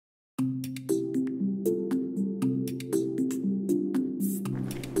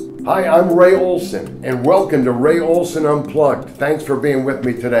Hi, I'm Ray Ohlson, and welcome to Ray Ohlson Unplugged. Thanks for being with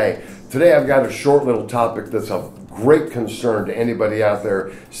me today. Today I've got a short little topic that's of great concern to anybody out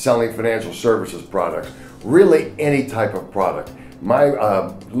there selling financial services products, really any type of product. My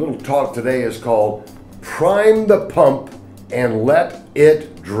little talk today is called Prime the Pump and Let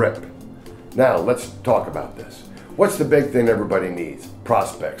It Drip. Now let's talk about this. What's the big thing everybody needs?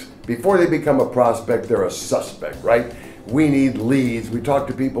 Prospects. Before they become a prospect, they're a suspect, right? We need leads. We talk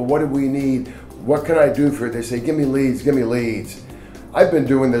to people, what do we need? What can I do for you? They say, give me leads, give me leads. I've been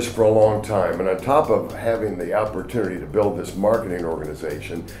doing this for a long time, and on top of having the opportunity to build this marketing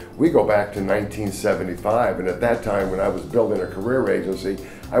organization, we go back to 1975, and at that time when I was building a career agency,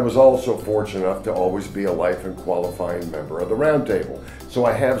 I was also fortunate enough to always be a life and qualifying member of the roundtable. So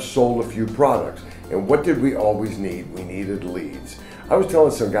I have sold a few products, and what did we always need? We needed leads. I was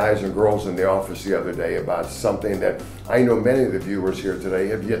telling some guys and girls in the office the other day about something that I know many of the viewers here today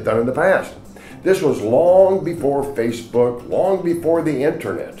have yet done in the past. This was long before Facebook, long before the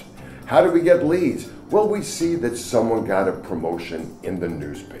internet. How do we get leads? Well, we see that someone got a promotion in the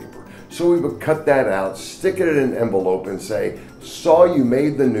newspaper. So we would cut that out, stick it in an envelope and say, saw you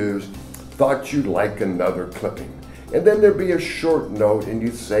made the news, thought you'd like another clipping. And then there'd be a short note and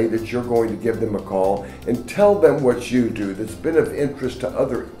you'd say that you're going to give them a call and tell them what you do that's been of interest to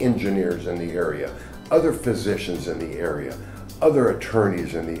other engineers in the area, other physicians in the area, other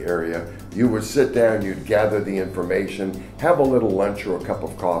attorneys in the area. You would sit down, you'd gather the information, have a little lunch or a cup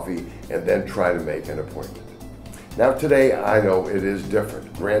of coffee, and then try to make an appointment. Now today, I know it is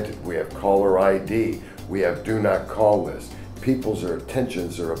different. Granted, we have caller ID, we have do not call lists. People's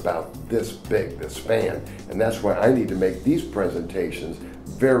attentions are about this big, this span, and that's why I need to make these presentations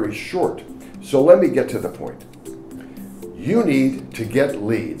very short. So let me get to the point. You need to get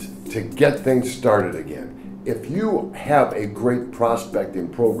leads to get things started again. If you have a great prospecting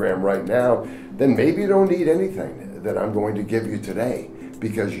program right now, then maybe you don't need anything that I'm going to give you today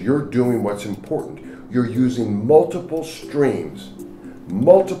because you're doing what's important. You're using multiple streams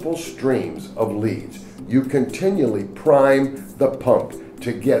of leads. You continually prime the pump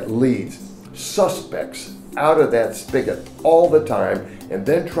to get leads, suspects out of that spigot all the time, and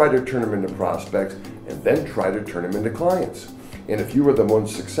then try to turn them into prospects, and then try to turn them into clients. And if you are the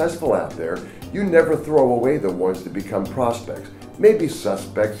most successful out there, you never throw away the ones that become prospects. Maybe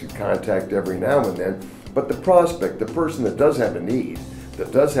suspects you contact every now and then, but the prospect, the person that does have a need,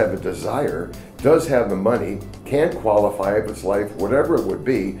 that does have a desire, does have the money, can qualify if it's life, whatever it would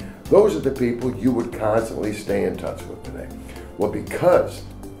be, those are the people you would constantly stay in touch with today. Well, because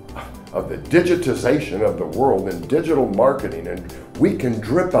of the digitization of the world and digital marketing, and we can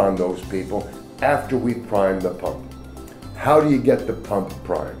drip on those people after we prime the pump. How do you get the pump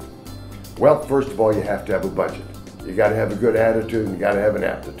primed? Well, first of all, you have to have a budget. You got to have a good attitude and you got to have an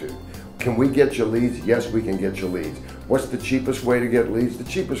aptitude. Can we get you leads? Yes, we can get you leads. What's the cheapest way to get leads? The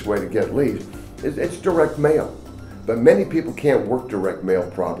cheapest way to get leads is it's direct mail. But many people can't work direct mail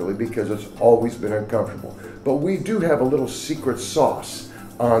properly because it's always been uncomfortable. But we do have a little secret sauce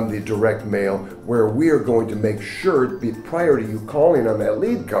on the direct mail where we are going to make sure, prior to you calling on that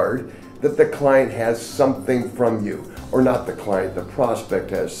lead card, that the client has something from you. Or not the client, the prospect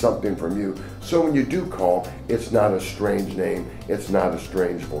has something from you. So when you do call, it's not a strange name, it's not a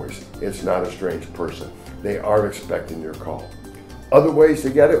strange voice, it's not a strange person. They are expecting your call. Other ways to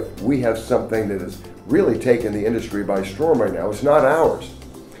get it, we have something that has really taken the industry by storm right now. It's not ours.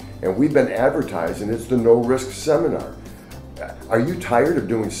 And we've been advertising, it's the No Risk Seminar. Are you tired of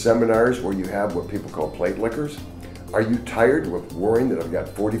doing seminars where you have what people call plate lickers? Are you tired with worrying that I've got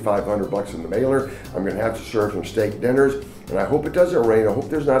 $4,500 in the mailer, I'm going to have to serve some steak dinners, and I hope it doesn't rain, I hope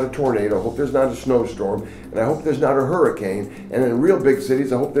there's not a tornado, I hope there's not a snowstorm, and I hope there's not a hurricane, and in real big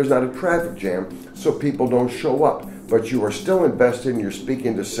cities, I hope there's not a traffic jam so people don't show up. But you are still invested and you're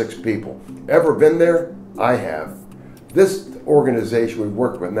speaking to 6 people. Ever been there? I have. This organization we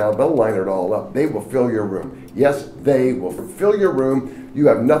work with now, they'll line it all up. They will fill your room. Yes, they will fill your room. You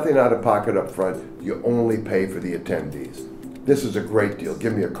have nothing out of pocket up front. You only pay for the attendees. This is a great deal.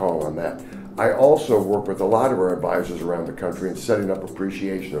 Give me a call on that. I also work with a lot of our advisors around the country in setting up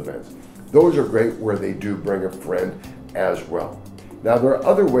appreciation events. Those are great where they do bring a friend as well. Now, there are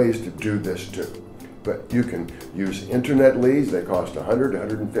other ways to do this too. But you can use internet leads. They cost $100,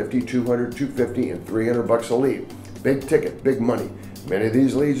 $150, $200, $250, and $300 a lead. Big ticket, big money. Many of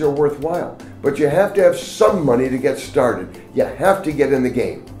these leads are worthwhile, but you have to have some money to get started. You have to get in the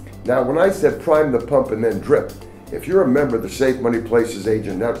game. Now, when I said prime the pump and then drip, if you're a member of the Safe Money Places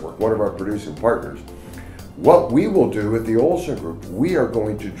Agent Network, one of our producing partners, what we will do with the Ohlson Group, we are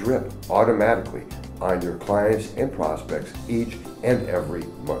going to drip automatically on your clients and prospects each and every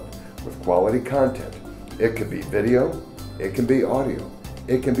month with quality content. It could be video, it can be audio,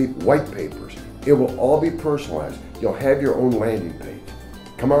 it can be white papers. It will all be personalized. You'll have your own landing page.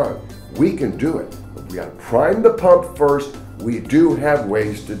 Come on, we can do it. But we got to prime the pump first. We do have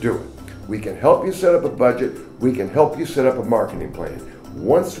ways to do it. We can help you set up a budget. We can help you set up a marketing plan.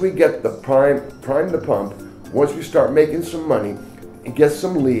 Once we get the prime the pump, once we start making some money and get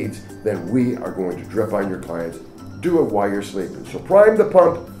some leads, then we are going to drip on your clients. Do it while you're sleeping. So prime the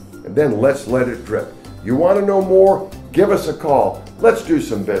pump and then let's let it drip. You want to know more? Give us a call. Let's do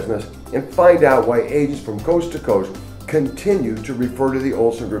some business and find out why agents from coast to coast continue to refer to the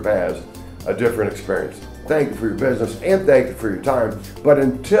Ohlson Group as a different experience. Thank you for your business and thank you for your time. But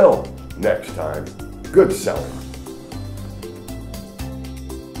until next time, good selling.